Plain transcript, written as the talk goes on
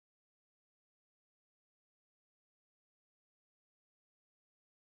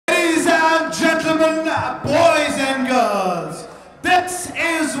gentlemen, boys and girls, this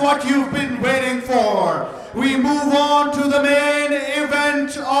is what you've been waiting for. We move on to the main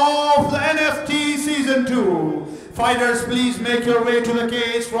event of the NFT Season 2. Fighters, please make your way to the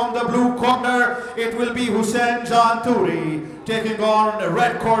cage. From the blue corner, it will be Hussain Turi taking on the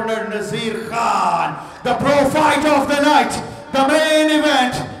red corner, Nazeer Khan. The pro fight of the night, the main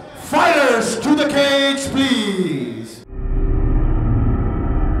event. Fighters to the cage, please.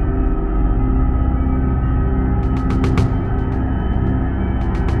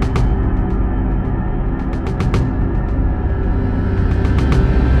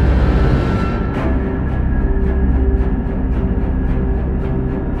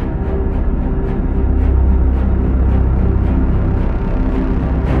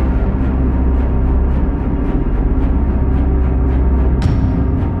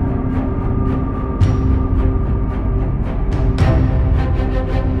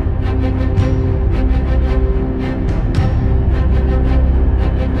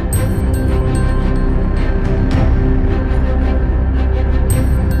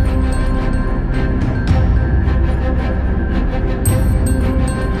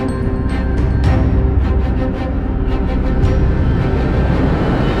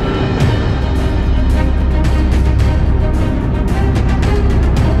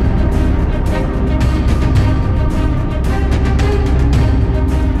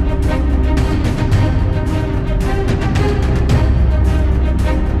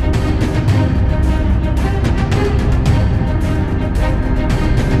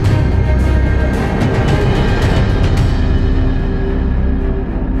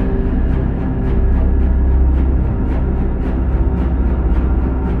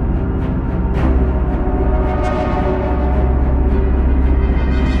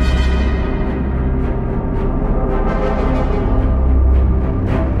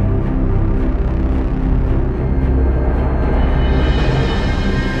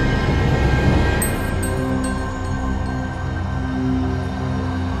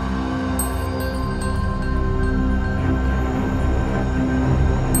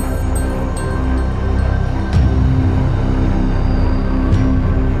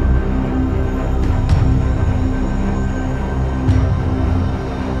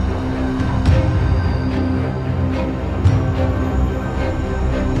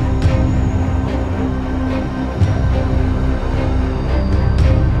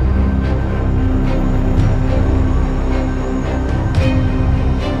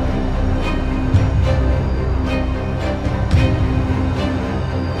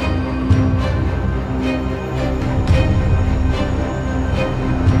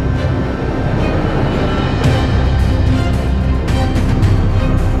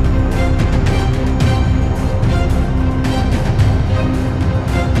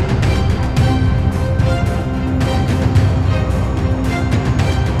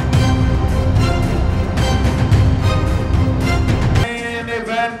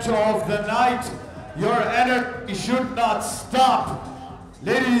 Of the night, your energy should not stop.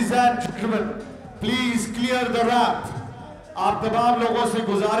 Ladies and gentlemen, please clear the ramp. आप तमाम लोगों से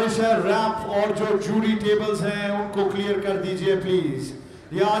गुजारिश है ramp और जो jury tables हैं उनको क्लियर कर दीजिए प्लीज.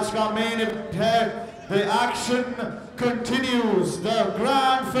 ये आज का मेन इवेंट है. The action continues. The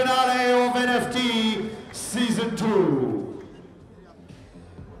grand finale of NFT Season 2.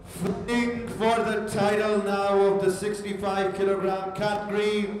 Fighting for the title now of the 65 kilogram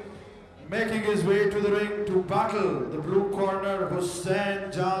category. Making his way to the ring to battle the blue corner,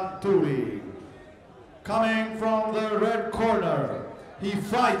 Hussain Turi. Coming from the red corner, he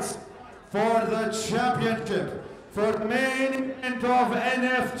fights for the championship for the main event of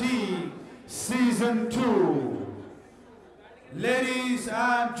NFT Season 2. Ladies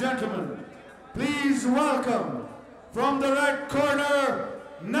and gentlemen, please welcome from the red corner,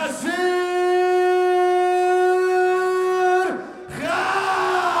 Nazeer.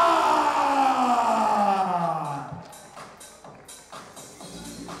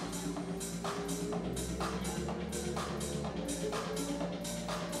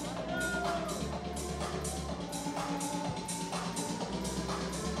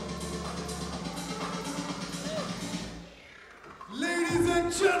 Ladies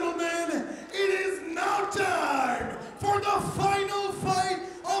and gentlemen, it is now time for the final fight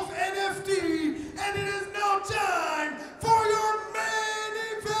of NFT, and it is now time for your main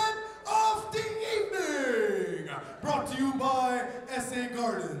event of the evening. Brought to you by SA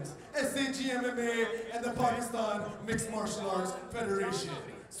Gardens, SAG MMA, and the Pakistan Mixed Martial Arts Federation.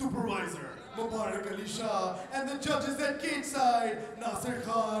 Supervisor Mubarak Ali Shah, and the judges at cage side, Nasir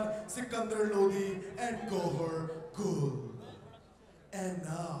Khan, Sikandar Lodi, and Gohar Gul. And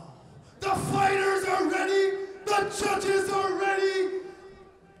now, The fighters are ready. The judges are ready.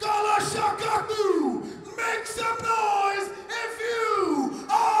 Gala Shah Kaku, make some noise if you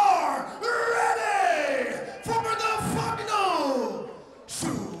are ready for the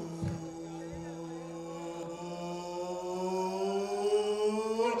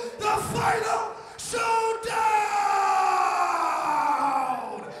final showdown!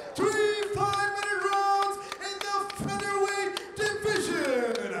 3 5-minute rounds in the featherweight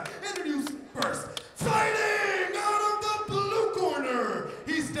division. Introduce first, fighting out of the blue corner.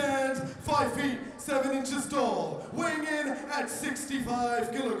 He stands 5 feet 7 inches tall, weighing in at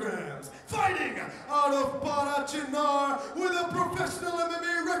 65 kilograms. Fighting out of Parachinar with a professional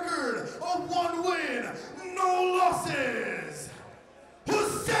MMA record of 1 win, no losses.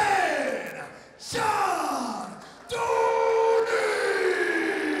 Hussain Shah Turi!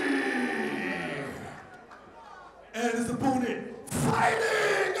 And his opponent,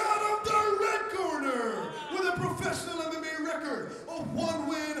 fighting out of the red corner with a professional MMA record of 1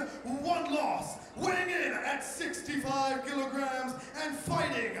 win, 1 loss, weighing in at 65 kilograms and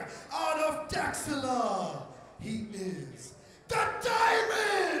fighting out of Daxila. He is the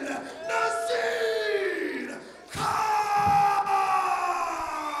Diamond Nazeer Khan!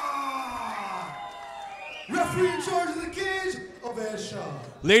 Referee in charge of the cage, Shah.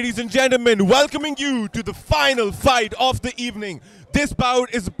 Ladies and gentlemen, welcoming you to the final fight of the evening. This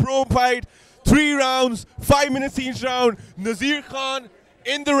bout is a pro fight, 3 rounds, 5 minutes each round. Nazeer Khan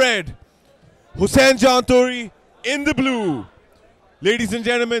in the red, Hussain Turi in the blue. Ladies and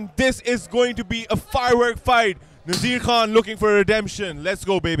gentlemen, this is going to be a firework fight. Nazeer Khan looking for redemption. Let's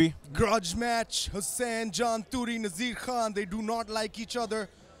go, baby. Grudge match, Hussain Turi, Nazeer Khan, they do not like each other.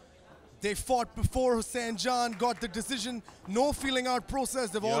 They fought before. Hussain got the decision. No feeling out process.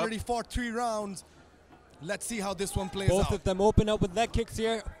 They've already fought 3 rounds. Let's see how this one plays out. Both of them open up with leg kicks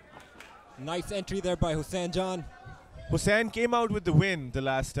here. Nice entry there by Hussain. Hussain came out with the win the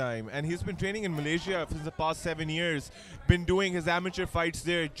last time, and he's been training in Malaysia for the past 7 years. Been doing his amateur fights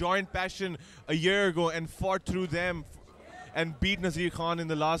there. Joined Passion a year ago and fought through them and beat Nazeer Khan in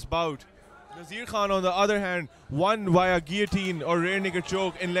the last bout. Nazeer Khan, on the other hand, won via guillotine or rear naked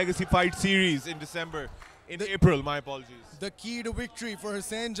choke in Legacy Fight Series in December. In April, my apologies. The key to victory for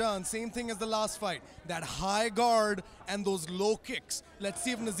Hussain, same thing as the last fight. That high guard and those low kicks. Let's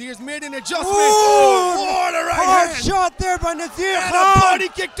see if Nazeer's made an adjustment. Oh, the right Hard hand. shot there by Nazeer And Khan. a body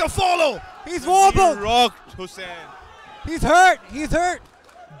kick to follow. He's He wobbled. rocked Hussain. He's hurt. He's hurt.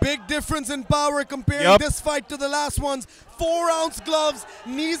 Big difference in power comparing this fight to the last ones. 4-ounce gloves,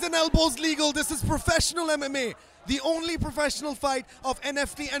 knees and elbows legal. This is professional MMA. The only professional fight of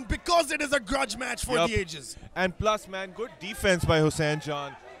NFT, and because it is a grudge match for the ages. And plus, man, good defense by Hussain.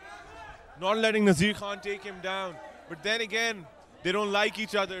 Not letting Nazeer Khan take him down. But then again, they don't like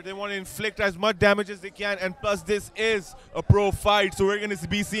each other. They want to inflict as much damage as they can. And plus, this is a pro fight, so we're going to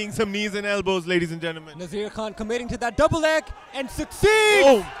be seeing some knees and elbows, ladies and gentlemen. Nazeer Khan committing to that double leg and succeeds.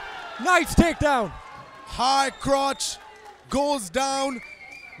 Oh. Nice takedown. High crotch goes down.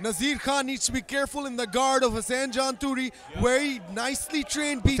 Nazeer Khan needs to be careful in the guard of Hussain Turi, where he nicely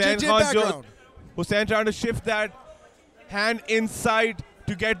trained BJJ background. Hussain trying to shift that hand inside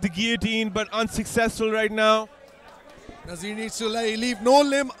to get the guillotine, but unsuccessful right now. Nazeer needs to leave no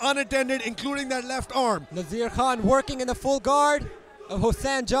limb unattended, including that left arm. Nazeer Khan working in the full guard of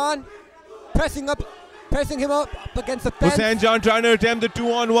Hussain, pressing him up against the fence. Hussain trying to attempt the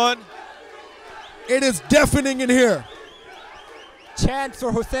 2-on-1. It is deafening in here. Chants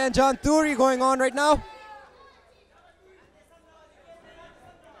for Hussain Turi going on right now.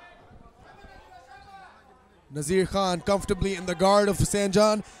 Nazeer Khan comfortably in the guard of Hussain.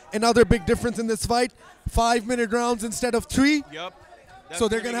 Another big difference in this fight, 5-minute rounds instead of 3. Yep. So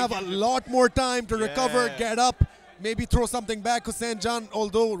they're going to have a lot more time to recover, get up, maybe throw something back. Hussain,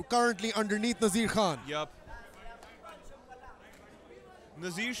 although currently underneath Nazeer Khan. Yep.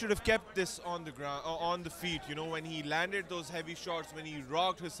 Nazeer should have kept this on the ground, on the feet, you know, when he landed those heavy shots, when he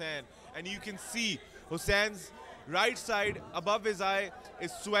rocked Hussain. And you can see Hussain's right side above his eye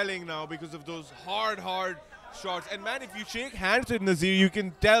is swelling now because of those hard shots. And man, if you shake hands with Nazeer, you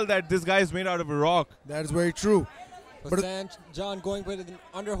can tell that this guy is made out of a rock. That is very true. Hussain going with an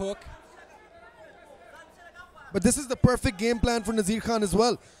underhook. But this is the perfect game plan for Nazeer Khan as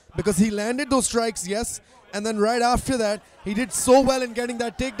well, because he landed those strikes, yes, and then right after that, he did so well in getting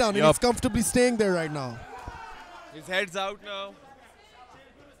that takedown, and he's comfortably staying there right now. His head's out now.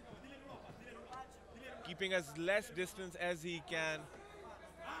 Keeping as less distance as he can.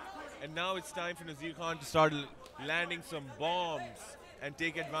 And now it's time for Nazeer Khan to start landing some bombs and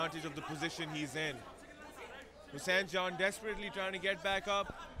take advantage of the position he's in. Hussain desperately trying to get back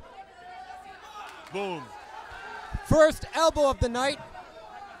up. Boom. First elbow of the night.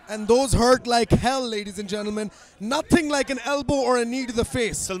 And those hurt like hell, ladies and gentlemen. Nothing like an elbow or a knee to the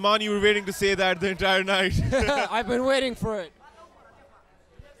face. Salman, you were waiting to say that the entire night. I've been waiting for it.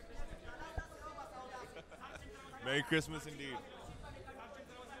 Merry Christmas indeed.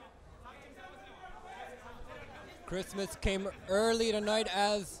 Christmas came early tonight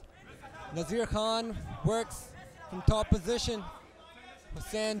as Nazeer Khan works from top position.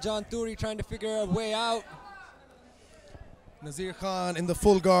 Hussain John Turi trying to figure a way out. Nazeer Khan in the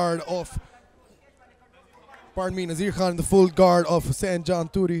full guard of, Nazeer Khan in the full guard of Hussain John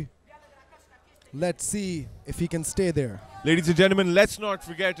Turi. Let's see if he can stay there. Ladies and gentlemen, let's not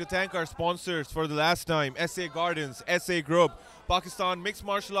forget to thank our sponsors for the last time. SA Gardens, SA Group, Pakistan Mixed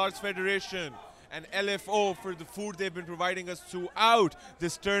Martial Arts Federation, and LFO for the food they've been providing us throughout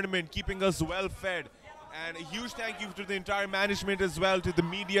this tournament, keeping us well fed. And a huge thank you to the entire management as well, to the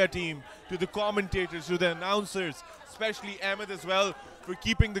media team, to the commentators, to the announcers, especially Ahmed as well, for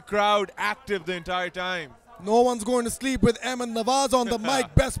keeping the crowd active the entire time. No one's going to sleep with Ahmed Nawaz on the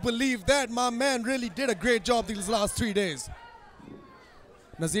mic. Best believe that. My man really did a great job these last 3 days.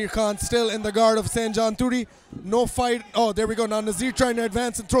 Nazeer Khan still in the guard of Hussain John Turi. No fight. Oh, there we go. Now Nazeer trying to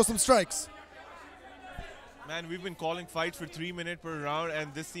advance and throw some strikes. Man, we've been calling fights for 3 minutes per round,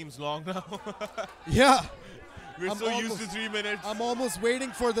 and this seems long now. Yeah. We're so used to 3 minutes. I'm almost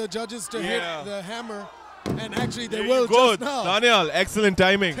waiting for the judges to hit the hammer. And actually, they There will you go, just now. Daniel, excellent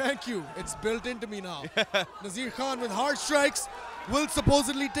timing. Thank you. It's built into me now. Nazeer Khan with hard strikes will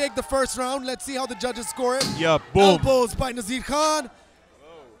supposedly take the first round. Let's see how the judges score it. Yeah, boom. Elbows by Nazeer Khan.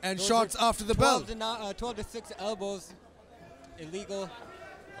 And Those shots are after the bell. 12 to 6 elbows. Illegal.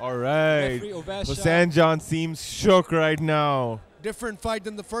 All right. Referee Ubaid Shah. Hussain John seems shook right now. Different fight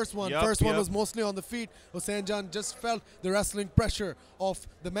than the first one. Yep, First one yep. was mostly on the feet. Hussain John just felt the wrestling pressure of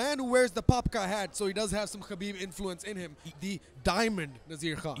the man who wears the Papka hat, so he does have some Khabib influence in him. The diamond,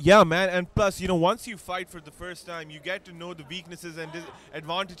 Nazeer Khan. Yeah, man, and plus, you know, once you fight for the first time, you get to know the weaknesses and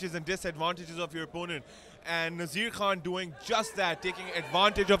advantages and disadvantages of your opponent. And Nazeer Khan doing just that, taking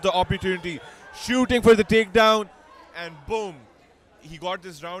advantage of the opportunity, shooting for the takedown, and boom, he got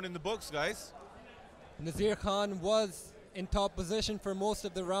this round in the books, guys. Nazeer Khan was in top position for most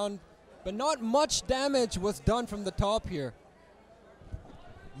of the round, but not much damage was done from the top here.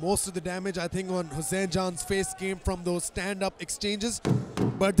 Most of the damage, I think, on Hussain John's face came from those stand-up exchanges.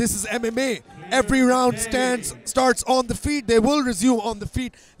 But this is MMA. Every round starts on the feet. They will resume on the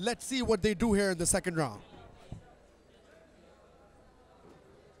feet. Let's see what they do here in the second round.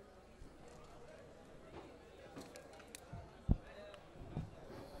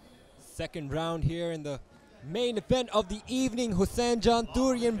 Second round here in the main event of the evening. Hussain John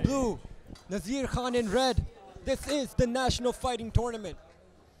Turi in blue, Nazeer Khan in red. This is the National Fighting Tournament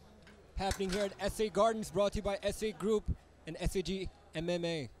happening here at SA Gardens, brought to you by SA Group and SAG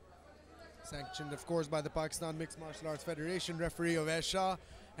MMA. Sanctioned, of course, by the Pakistan Mixed Martial Arts Federation. Referee Ubaid Shah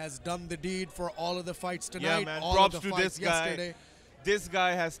has done the deed for all of the fights tonight. Yeah, man, all props of the to fights this guy. yesterday. This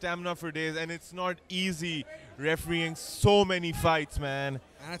guy has stamina for days, and it's not easy refereeing so many fights, man.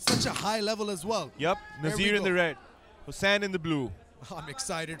 And at such a high level as well. Yep, There we Nazeer in go. the red, Hussain in the blue. I'm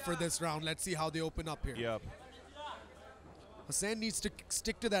excited for this round. Let's see how they open up here. Yep. Hussain needs to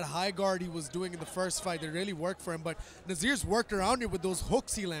stick to that high guard he was doing in the first fight. That really worked for him. But Nazeer's worked around it with those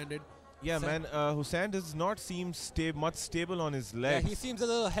hooks he landed. Yeah, man, Hussain does not seem much stable on his Yeah, legs. he seems a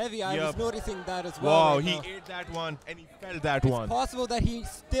little heavy. I was Yep. noticing that as well. Wow, right he now. ate that one, and he felt that It's one. possible that he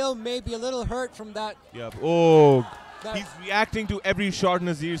still may be a little hurt from that. Yep. Oh, that he's reacting to every shot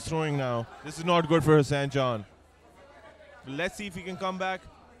Nazeer's throwing now. This is not good for Hussain John. Let's see if he can come back.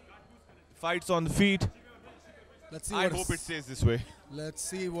 Fights on the feet. Let's see I what hope it stays this way. Let's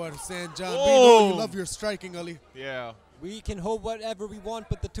see what Hussain John. Oh. We know you love your striking, Ali. Yeah. we can hope whatever we want,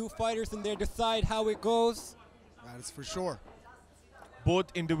 but the two fighters in there decide how it goes. That is for sure. Both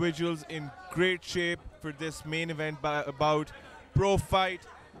individuals in great shape for this main event bout. Pro fight.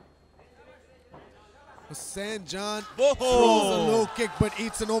 Hussain John Whoa. throws a low kick but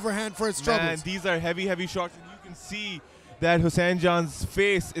eats an overhand for his Man, troubles. these are heavy, heavy shots, and you can see that Hussain John's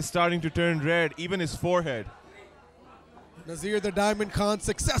face is starting to turn red, even his forehead. Nazeer the Diamond Khan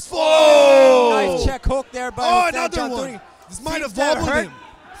successful. Nice check hook there by Hussain another John one. Turi. This might have Seems to have wobbled hurt- him.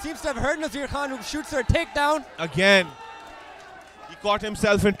 Seems to have hurt Nazeer Khan, who shoots her takedown. Again, he caught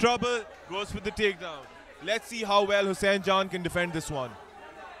himself in trouble, goes with the takedown. Let's see how well Hussain John can defend this one.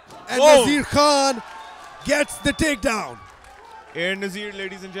 And Whoa. Nazeer Khan gets the takedown. Air Nazeer,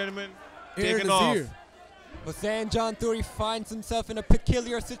 ladies and gentlemen, Air taken Nazeer. off. Hussain John Turi finds himself in a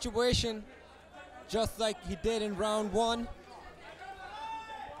peculiar situation, just like he did in round one.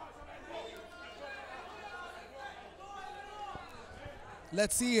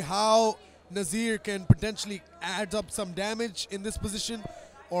 Let's see how Nazeer can potentially add up some damage in this position,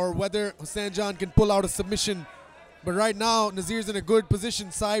 or whether Hussain Jan can pull out a submission. But right now, Nazeer's in a good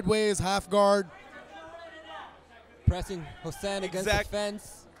position, sideways, half guard. Pressing Hussain against the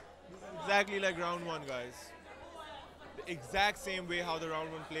fence. Exactly like round one, guys. The exact same way how the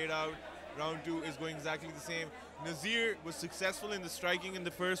round one played out. Round two is going exactly the same. Nazeer was successful in the striking in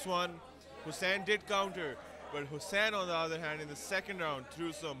the first one. Hussain did counter, but Hussain, on the other hand, in the second round,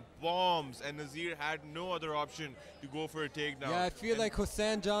 threw some bombs, and Nazeer had no other option to go for a takedown. Yeah, I feel like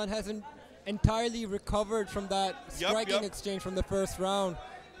Hussain Jan hasn't entirely recovered from that striking exchange from the first round.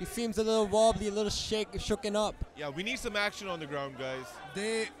 He seems a little wobbly, a little shooken up. Yeah, we need some action on the ground, guys.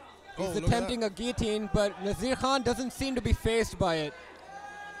 He's attempting a guillotine, but Nazeer Khan doesn't seem to be phased by it.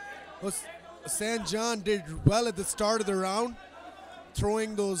 Hussain Jan did well at the start of the round,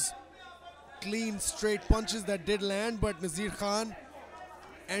 throwing those clean, straight punches that did land, but Nazeer Khan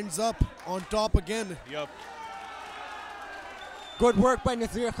ends up on top again. Yep. Good work by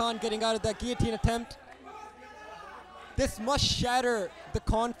Nazeer Khan getting out of that guillotine attempt. This must shatter the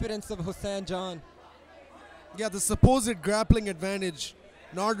confidence of Hussain Jan. Yeah, the supposed grappling advantage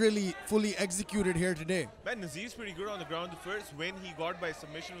not really fully executed here today. Man, Nazeer's pretty good on the ground. The first win he got by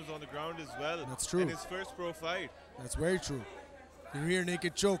submission was on the ground as well. That's true. In his first pro fight. That's very true. The rear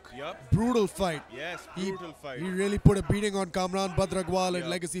naked choke. Yep. Brutal fight. Yes, brutal fight. He really put a beating on Kamran Badragwal in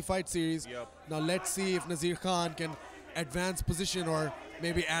Legacy Fight Series. Yep. Now let's see if Nazeer Khan can advance position or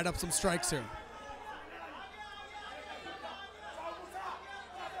maybe add up some strikes here.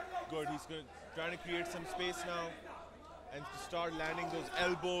 Good, he's trying to create some space now and to start landing those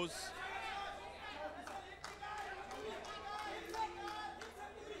elbows.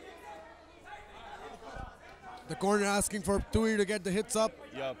 The corner asking for Turi to get the hits up.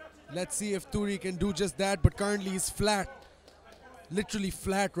 Yep. Let's see if Turi can do just that, but currently he's flat. Literally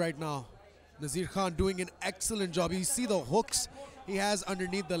flat right now. Nazeer Khan doing an excellent job. You see the hooks he has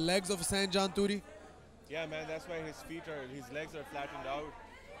underneath the legs of Hussain Jan Turi? Yeah, man, that's why his legs are flattened out.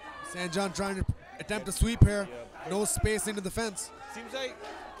 Hussain Jan trying to attempt a sweep here. Yep. No space into the fence. Seems like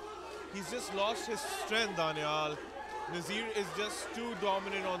he's just lost his strength, Daniel. Nazeer is just too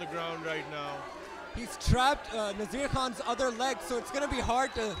dominant on the ground right now. He's trapped Nazeer Khan's other leg, so it's going to be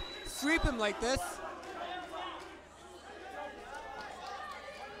hard to sweep him like this.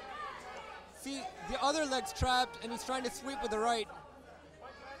 See, the other leg's trapped, and he's trying to sweep with the right.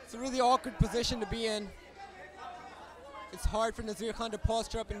 It's a really awkward position to be in. It's hard for Nazeer Khan to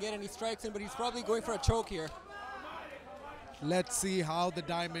posture up and get any strikes in, but he's probably going for a choke here. Let's see how the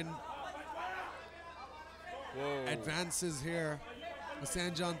diamond advances here.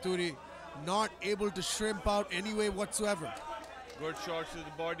 Hussain Jan Turi not able to shrimp out any way whatsoever. Good shots to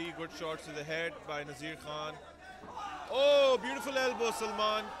the body, good shots to the head by Nazeer Khan. Oh, beautiful elbow,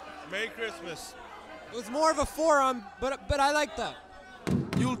 Salman. Merry Christmas. It was more of a forearm, but I like that.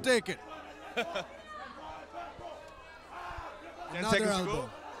 You'll take it. 10 Another seconds elbow. to go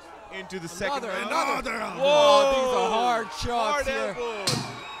into the second round. Another elbow. Oh, these are hard shots Hard here. elbows.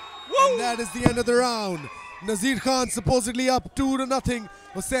 And that is the end of the round. Nazeer Khan supposedly up 2-0.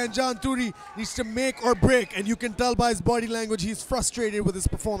 Hussain Jan Turi needs to make or break, and you can tell by his body language he's frustrated with his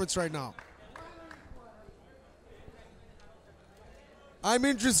performance right now. I'm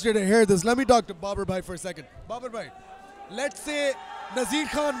interested to hear this. Let me talk to Babar Bhai for a second. Babar Bhai, let's say Nazeer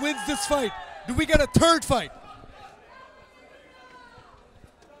Khan wins this fight. Do we get a third fight?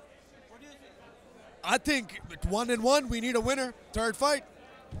 I think 1-1, we need a winner. Third fight.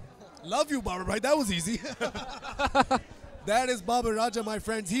 Love you, Babar Bhai. That was easy. That is Babar Raja, my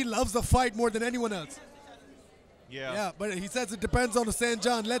friends. He loves the fight more than anyone else. Yeah, but he says it depends on Hussain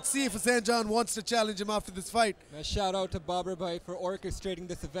Jan. Let's see if Hussain Jan wants to challenge him after this fight. A shout out to Babar Bhai for orchestrating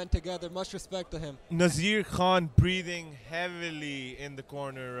this event together. Much respect to him. Nazeer Khan breathing heavily in the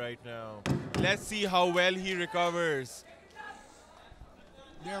corner right now. Let's see how well he recovers.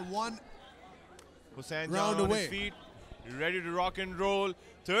 They're one Hussain round Jan on away. his feet, ready to rock and roll.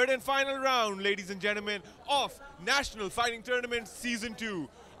 Third and final round, ladies and gentlemen, of National Fighting Tournament Season 2.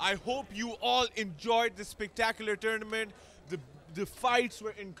 I hope you all enjoyed this spectacular tournament. The fights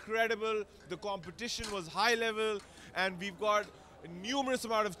were incredible. The competition was high level, and we've got a numerous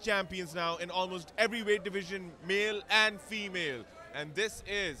amount of champions now in almost every weight division, male and female. And this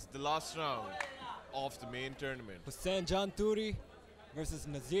is the last round of the main tournament. Hussain Jan Turi versus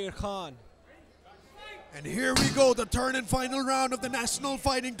Nazeer Khan. And here we go, the third and final round of the National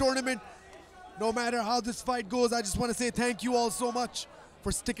Fighting Tournament. No matter how this fight goes, I just want to say thank you all so much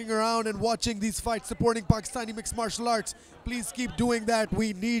for sticking around and watching these fights, supporting Pakistani mixed martial arts. Please keep doing that.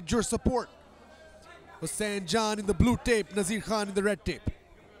 We need your support. Hussain Jan in the blue tape, Nazeer Khan in the red tape.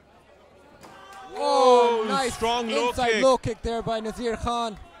 Oh, nice strong low inside kick. low kick there by Nazeer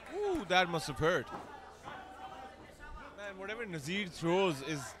Khan. Ooh, that must have hurt. Man, whatever Nazeer throws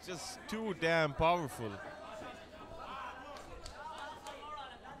is just too damn powerful.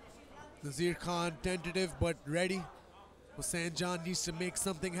 Nazeer Khan tentative but ready. Hussain Jan needs to make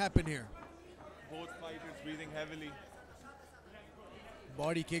something happen here. Both fighters breathing heavily.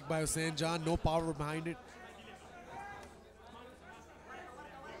 Body kick by Hussain Jan, no power behind it.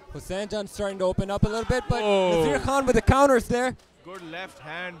 Hussain Jan starting to open up a little bit, but Nazeer Khan with the counters there. Good left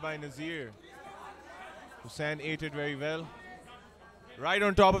hand by Nazeer. Hussain ate it very well. Right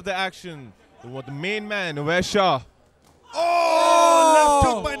on top of the action, the main man, Shah. Oh!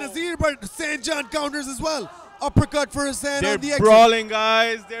 Left hook by Nazeer, but Hussain Jan counters as well. Uppercut for Hussain on the They're exit. brawling,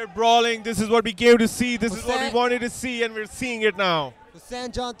 guys. They're brawling. This is what we came to see. This is what we Hussain- wanted to see, and we're seeing it now.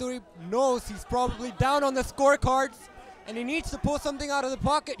 Hussain Jan Turi knows he's probably down on the scorecards, and he needs to pull something out of the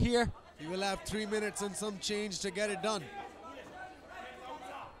pocket here. He will have 3 minutes and some change to get it done.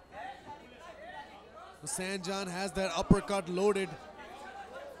 Hussain Jan has that uppercut loaded.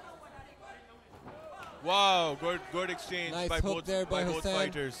 Wow, good exchange Nice by hook both, there by by both Hussain.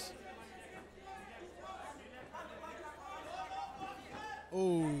 fighters.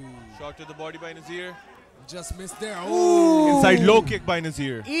 Oh, Shot to the body by Nazeer. just missed there. Ooh. Oh, Inside low kick by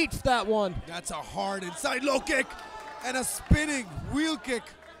Nazeer. Eats that one. that's a hard inside low kick and a spinning wheel kick.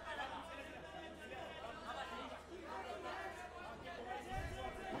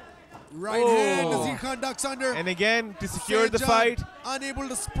 Right hand, Oh. Nazeer Khan ducks under. And again, to secure Hussain the Jan fight, unable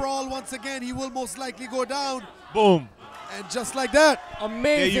to sprawl once again. He will most likely go down. boom. And just like that,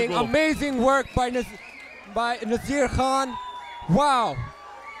 Amazing, go. amazing work by Nazeer Khan. Wow.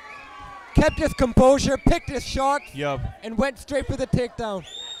 Kept his composure, picked his shot, Yup. and went straight for the takedown.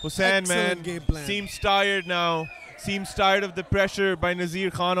 Hussain, Excellent man, game plan. seems tired now. Seems tired of the pressure by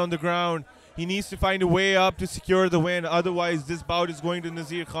Nazeer Khan on the ground. He needs to find a way up to secure the win. Otherwise, this bout is going to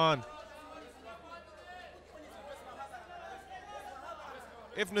Nazeer Khan.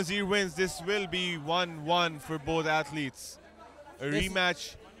 If Nazeer wins, this will be 1-1 for both athletes. A This-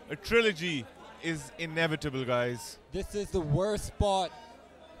 rematch, a trilogy is inevitable, guys. This is the worst spot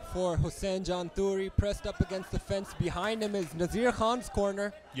for Hussain Jan Turi. Pressed up against the fence. Behind him is Nazeer Khan's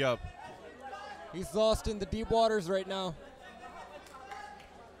corner. Yup. He's lost in the deep waters right now.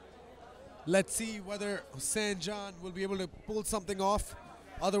 let's see whether Hussain Jan will be able to pull something off.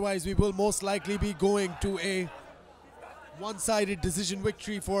 Otherwise, we will most likely be going to a one-sided decision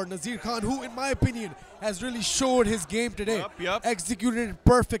victory for Nazeer Khan, who, in my opinion, has really showed his game today. Yup. Executed it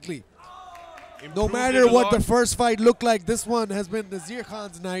perfectly. No Improved matter it a what lot. the first fight looked like, this one has been Nazeer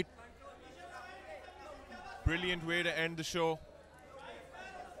Khan's night. Brilliant way to end the show.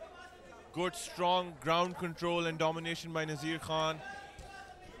 Good, strong ground control and domination by Nazeer Khan.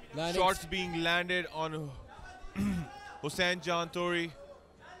 Landing Shots being landed on Hussain Jan Turi.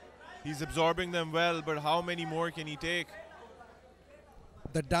 He's absorbing them well, but how many more can he take?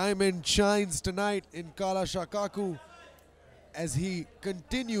 The diamond shines tonight in Kala Shah Kaku as he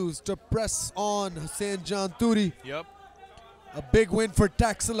continues to press on Hussain Jan Turi. Yep. A big win for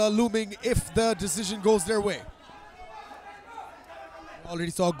Taxila looming if the decision goes their way.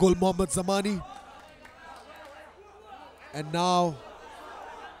 Already saw Gul Mohammad Zamani. And now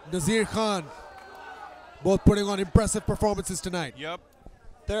Nazeer Khan, both putting on impressive performances tonight. Yep.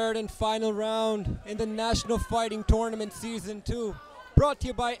 third and final round in the National Fighting Tournament Season 2. Brought to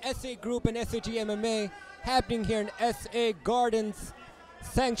you by SA Group and SAG MMA. Happening here in SA Gardens.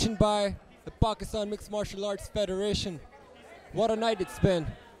 Sanctioned by the Pakistan Mixed Martial Arts Federation. What a night it's been.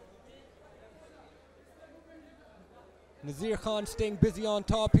 Nazeer Khan staying busy on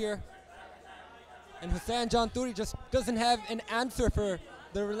top here. And Hussain Jan Turi just doesn't have an answer for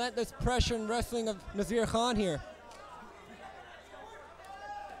the relentless pressure and wrestling of Nazeer Khan here.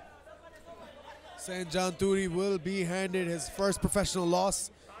 Hussain Jan Turi will be handed his first professional loss.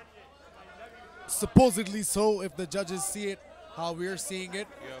 Supposedly so, if the judges see it how we're seeing it.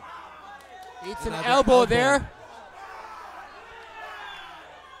 Yep. Eats an Another elbow elbow. there.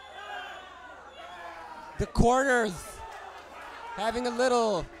 The corners having a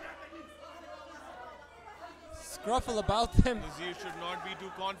little scruffle about them. Nazeer should not be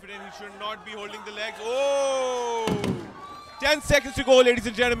too confident. He should not be holding the legs. Oh! 10 seconds to go, ladies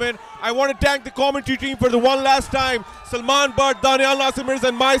and gentlemen. I want to thank the commentary team for the one last time. Salman Bhatt, Daniel Nasimers,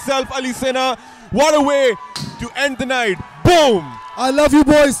 and myself, Ali Sena. What a way to end the night. Boom! I love you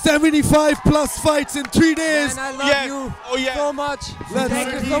boys. 75 plus fights in 3 days. Man, I love you so much.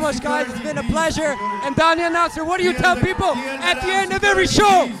 Thank you so much, guys. It's been a pleasure. And Dania Nasser, what do you tell people at the end of every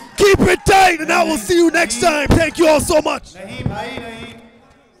show? Keep it tight, and I will see you next time. Thank you all so much. Nahi, bhai, nahi.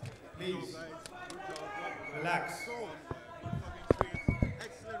 Please. Relax.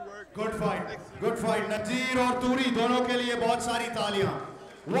 Good fight. Good fight. Nazeer और Turi दोनों के लिए बहुत सारी तालियां.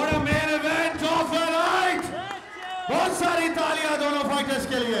 What a main event of the night! बहुत सारी तालियां दोनों fighters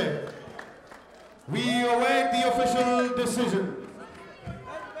के लिए. We await the official decision.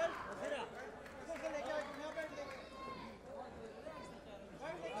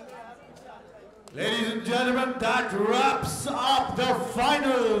 Ladies and gentlemen, that wraps up the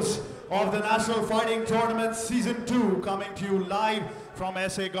finals of the National Fighting Tournament Season 2, coming to you live from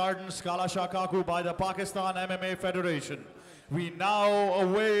SA Gardens, Shah Kaku by the Pakistan MMA Federation. We now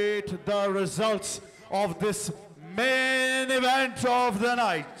await the results of this main event of the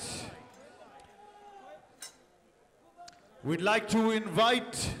night. We'd like to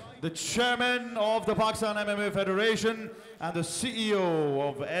invite the chairman of the Pakistan MMA Federation and the CEO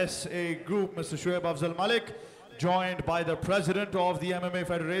of SA Group, Mr. Shoaib Afzal Malik, joined by the president of the MMA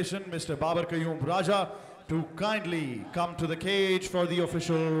Federation, Mr. Babar Qayyum Raja, to kindly come to the cage for the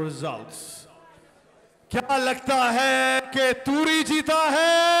official results. क्या लगता है कि तूरी जीता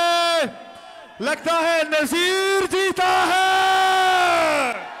है? लगता है नज़ीर जीता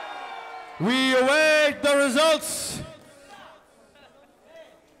है? We await the results.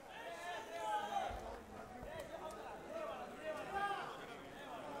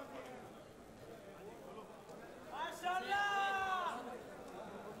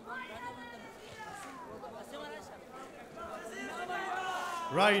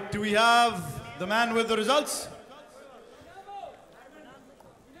 Right, do we have the man with the results?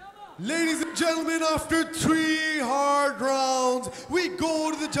 Ladies and gentlemen, after 3 hard rounds, we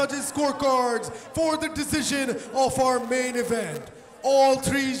go to the judges' scorecards for the decision of our main event. All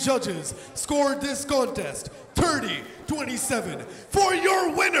 3 judges scored this contest 30-27 for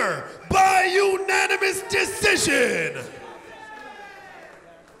your winner by unanimous decision,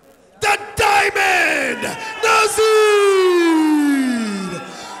 the Diamond Nazeer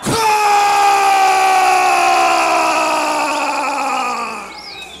Khan!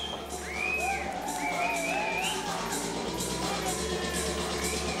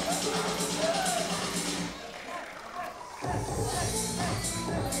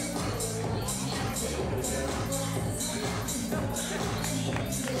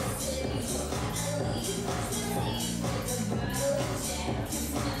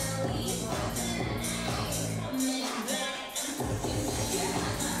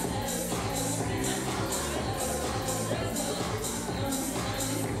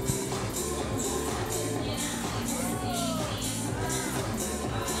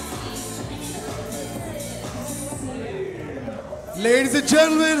 Ladies and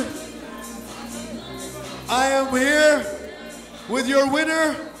gentlemen, I am here with your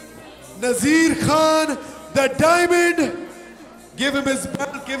winner, Nazeer Khan, the Diamond. Give him his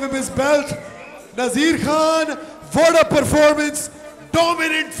belt, give him his belt. Nazeer Khan, what a performance.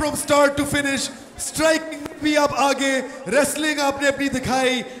 Dominant from start to finish. Striking bhi aap aage, wrestling aapne apni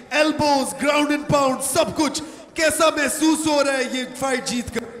dikhai, elbows, ground and pound, sab kuch. Kaisa mehsoos ho raha hai ye fight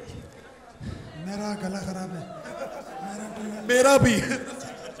jeet kar? मेरा गला खराब है मेरा भी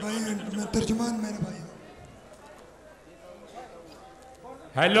भाई मैं तर्जुमान मेरा भाई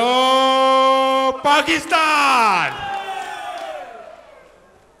हेलो पाकिस्तान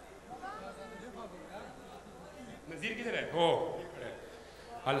नज़ीर किधर है हो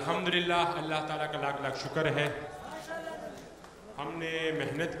अल्हम्दुलिल्लाह अल्लाह ताला का लाख लाख शुक्र है हमने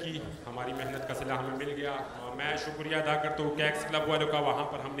मेहनत की हमारी मेहनत का सिला हमें मिल गया मैं शुक्रिया अदा करता हूँ कैक्स क्लब वालों का वहाँ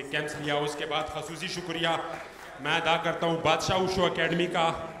पर हमने कैंप्स लिया उसके बाद खसूसी शुक्रिया मैं अदा करता हूँ बादशाह उशू अकेडमी का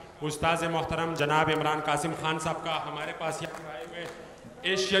उस्ताद मोहतरम जनाब इमरान कासिम खान साहब का हमारे पास यहाँ आए हुए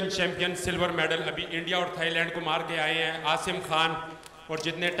एशियन चैम्पियन सिल्वर मेडल अभी इंडिया और थाईलैंड को मार के आए हैं आसिम खान और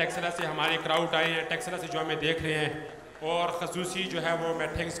जितने टेक्सला से हमारे क्राउड आए हैं टेक्सला से जो हमें देख रहे हैं और खसूसी जो है वो मैं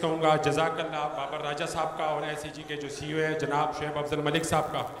थैंक्स कहूँगा जज़ाकल्लाह बाबर राजा साहब का और SCG के जो CEO है जनाब शोएब अफजल मलिक साहब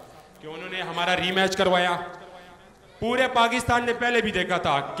का कि उन्होंने हमारा रीमैच करवाया पूरे पाकिस्तान ने पहले भी देखा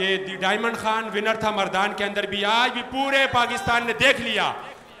था कि दी डायमंड खान विनर था मर्दान के अंदर भी आज भी पूरे पाकिस्तान ने देख लिया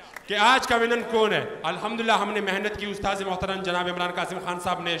कि आज का विनर कौन है अल्हम्दुलिल्लाह हमने मेहनत की उस्ताद मोहतरम जनाब इमरान कासिम खान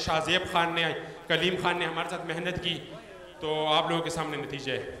साहब ने शाहजेब खान ने कलीम खान ने हमारे साथ मेहनत की तो आप लोगों के सामने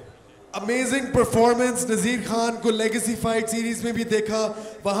नतीजे है अमेजिंग परफॉर्मेंस नज़ीर खान को लेगेसी फाइट सीरीज में भी देखा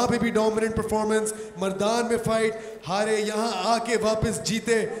वहाँ पे भी डोमिनेंट परफॉर्मेंस मर्दान में फाइट हारे यहाँ आके वापस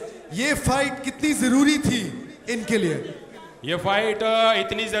जीते ये फाइट कितनी ज़रूरी थी इनके लिए ये फाइट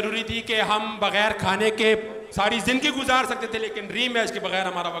इतनी ज़रूरी थी कि हम बगैर खाने के सारी ज़िंदगी गुजार सकते थे, लेकिन रीमैच के बगैर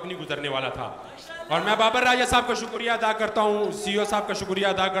हमारा वक्त नहीं गुजरने वाला था। और मैं बाबर राजा साहब का शुक्रिया अदा करता हूँ, CEO साहब का शुक्रिया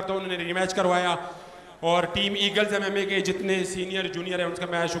अदा करता हूँ, उन्होंने रीमैच करवाया। और टीम ईगल्स MMA के जितने सीनियर जूनियर हैं उनका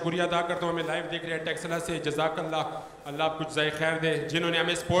मैं शुक्रिया अदा करता हूँ। हमें लाइव देख रहे हैं टेक्सला से, जज़ाकल्लाह, अल्लाह आप कुछ ज़ाय खैर दे। जिन्होंने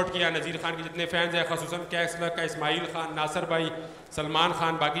हमें सपोर्ट किया, नज़ीर खान के जितने फैंस हैं, ख़ुसूसन कैक्सला का इस्माइल खान, नासर भाई, सलमान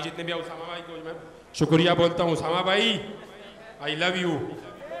खान, बाकी जितने भी, उसामा भाई को मैं शुक्रिया बोलता हूँ। उसामा भाई आई लव यू।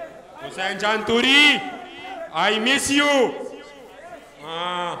 हुसैन जान तूरी आई मिस यू।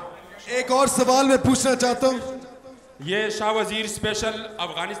 एक और सवाल मैं पूछना चाहता हूँ। ये शाह वजीर स्पेशल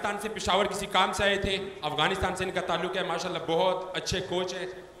अफगानिस्तान से पेशावर किसी काम से आए थे, अफगानिस्तान से इनका ताल्लुक है, माशाल्लाह बहुत अच्छे कोच है।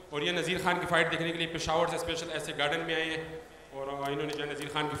 और ये नज़ीर खान की फ़ाइट देखने के लिए पेशावर से स्पेशल ऐसे गार्डन में आए हैं और इन्होंने जो नज़ीर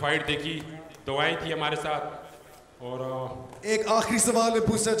खान की फ़ाइट देखी, दुआएं थी हमारे साथ। और एक आखिरी सवाल मैं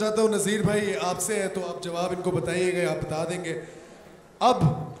पूछना चाहता हूँ नज़ीर भाई आपसे है, तो आप जवाब इनको बताइएगा, आप बता देंगे। अब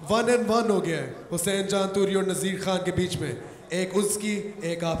 1-1 हो गया है हुसैन जान तूरी और नज़ीर खान के बीच में, एक उसकी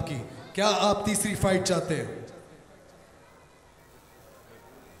एक आपकी, क्या आप तीसरी फाइट चाहते हैं?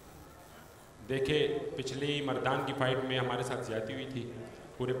 देखे, पिछली मर्दान की फ़ाइट में हमारे साथ ज़्यादती हुई थी,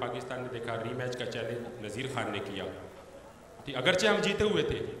 पूरे पाकिस्तान ने देखा। रीमैच का चैलेंज नज़ीर खान ने किया, अगरचे हम जीते हुए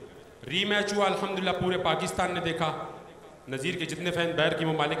थे, रीमैच हुआ अल्हम्दुलिल्लाह, पूरे पाकिस्तान ने देखा। नज़ीर के जितने फैन बाहर की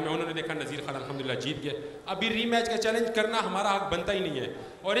ममालिक में उन्होंने देखा नज़ीर खान अल्हम्दुलिल्लाह जीत गए। अभी रीमैच का चैलेंज करना हमारा हक बनता ही नहीं है,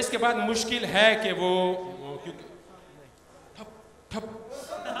 और इसके बाद मुश्किल है कि वो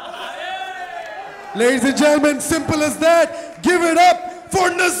Ladies and gentlemen, simple as that. Give it up for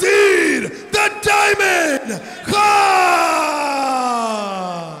Nazeer, the Diamond Khan.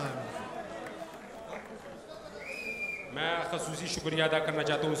 मैं खसूसी शुक्रिया अदा करना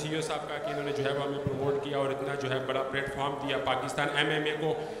चाहता हूँ CEO साहब का कि इन्होंने जो है वो हमें प्रमोट किया और इतना जो है बड़ा प्लेटफॉर्म दिया पाकिस्तान MMA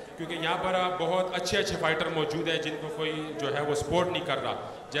को, क्योंकि यहाँ पर बहुत अच्छे अच्छे फाइटर मौजूद हैं जिनको कोई जो है वो सपोर्ट नहीं कर रहा।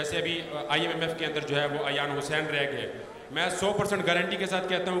 जैसे अभी IMMF के अंदर जो है वो अयान हुसैन रह गए। मैं 100% गारंटी के साथ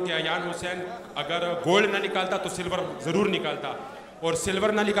कहता हूँ कि अयान हुसैन अगर गोल्ड ना निकालता तो सिल्वर ज़रूर निकालता, और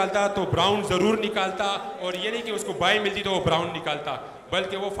सिल्वर ना निकालता तो ब्राउन ज़रूर निकालता, और ये नहीं कि उसको बाई मिलती तो वो ब्राउन निकालता,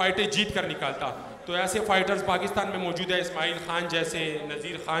 बल्कि वो फाइटें जीत कर निकालता। तो ऐसे फाइटर्स पाकिस्तान में मौजूद है, इस्माइल खान जैसे,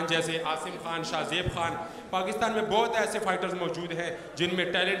 नज़ीर खान जैसे, आसिम खान, शाहजेब खान। पाकिस्तान में बहुत ऐसे फाइटर्स मौजूद हैं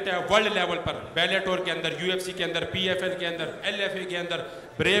जिनमें टैलेंट है वर्ल्ड लेवल पर, बेलेटोर के अंदर, UFC के अंदर, PFL के अंदर, LFA के अंदर,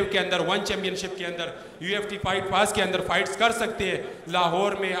 ब्रेव के अंदर, वन चैम्पियनशिप के अंदर, UFC फाइट पास के अंदर फाइट्स कर सकते हैं।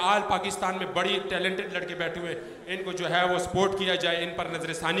 लाहौर में, आल पाकिस्तान में बड़ी टैलेंटेड लड़के बैठे हुए, इनको जो है वो सपोर्ट किया जाए, इन पर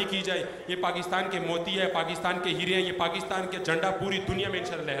नजरसानी की जाए। ये पाकिस्तान के मोती है, पाकिस्तान के हीरे हैं, ये पाकिस्तान के झंडा पूरी दुनिया में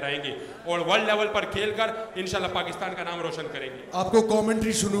इंशाल्लाह लहराएंगे और वर्ल्ड लेवल पर खेलकर इंशाल्लाह पाकिस्तान का नाम रोशन करेंगे। आपको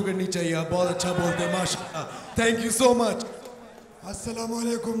कमेंट्री शुरू करनी चाहिए, आप बहुत अच्छा बोलते हैं माशाल्लाह। Thank you so much. अस्सलाम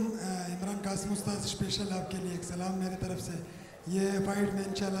वालेकुम। इमरान कासिम उस्ताद स्पेशल आपके लिए एक सलाम मेरी तरफ से। ये फाइट में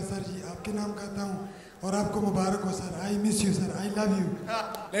इंशाल्लाह सर जी आपके नाम करता हूँ और आपको मुबारक हो sir. I miss you sir, I love you.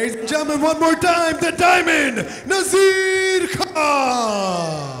 Ladies and gentlemen, one more time, the Diamond, Nazeer